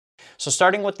So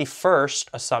starting with the first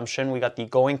assumption, we got the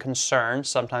going concern.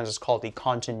 Sometimes it's called the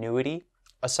continuity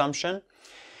assumption.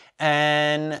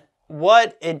 And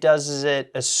what it does is it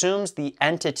assumes the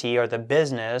entity or the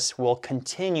business will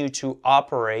continue to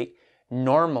operate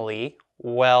normally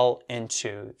well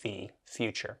into the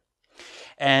future.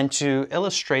 And to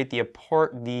illustrate the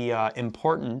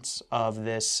importance of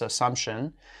this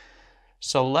assumption,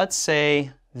 so let's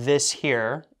say this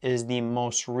here is the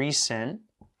most recent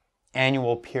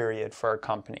annual period for a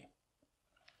company.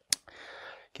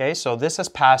 Okay, so this has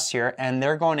passed here, and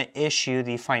they're going to issue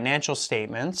the financial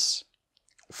statements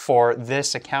for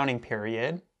this accounting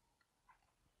period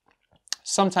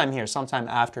sometime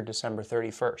after December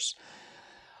 31st.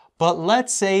 But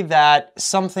let's say that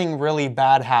something really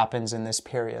bad happens in this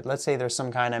period. Let's say there's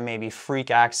some kind of maybe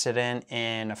freak accident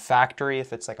in a factory,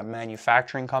 if it's like a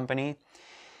manufacturing company.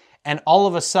 And all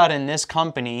of a sudden, this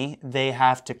company, they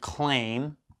have to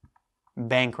claim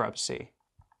bankruptcy.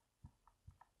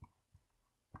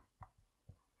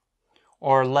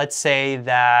 Or let's say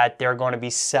that they're going to be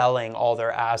selling all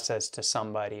their assets to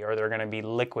somebody, or they're going to be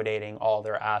liquidating all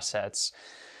their assets,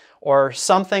 or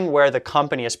something where the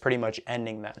company is pretty much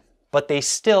ending them. But they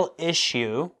still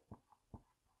issue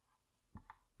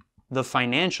the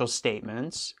financial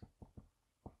statements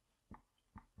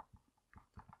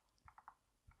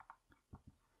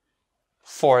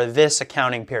for this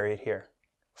accounting period here,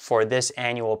 for this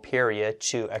annual period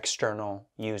to external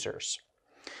users.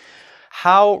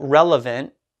 How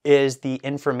relevant is the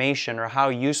information, or how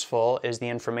useful is the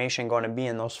information going to be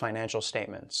in those financial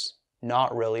statements?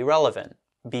 Not really relevant,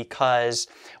 because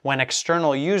when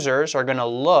external users are going to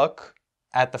look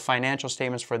at the financial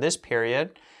statements for this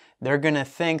period, they're going to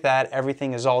think that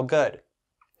everything is all good,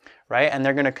 right? And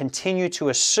they're going to continue to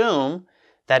assume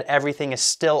that everything is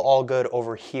still all good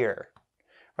over here,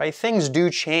 right? Things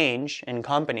do change in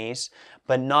companies,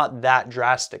 but not that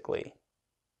drastically,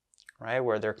 right?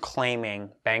 Where they're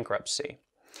claiming bankruptcy.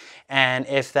 And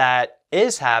if that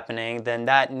is happening, then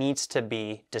that needs to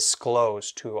be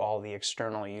disclosed to all the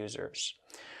external users,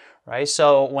 right?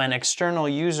 So when external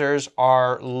users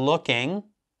are looking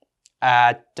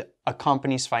at a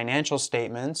company's financial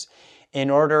statements, in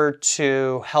order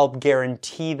to help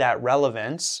guarantee that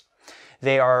relevance,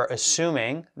 they are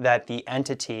assuming that the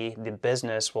entity, the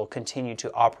business, will continue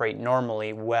to operate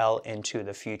normally well into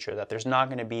the future, that there's not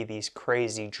going to be these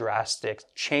crazy drastic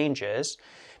changes,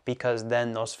 because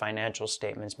then those financial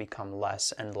statements become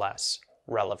less and less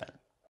relevant.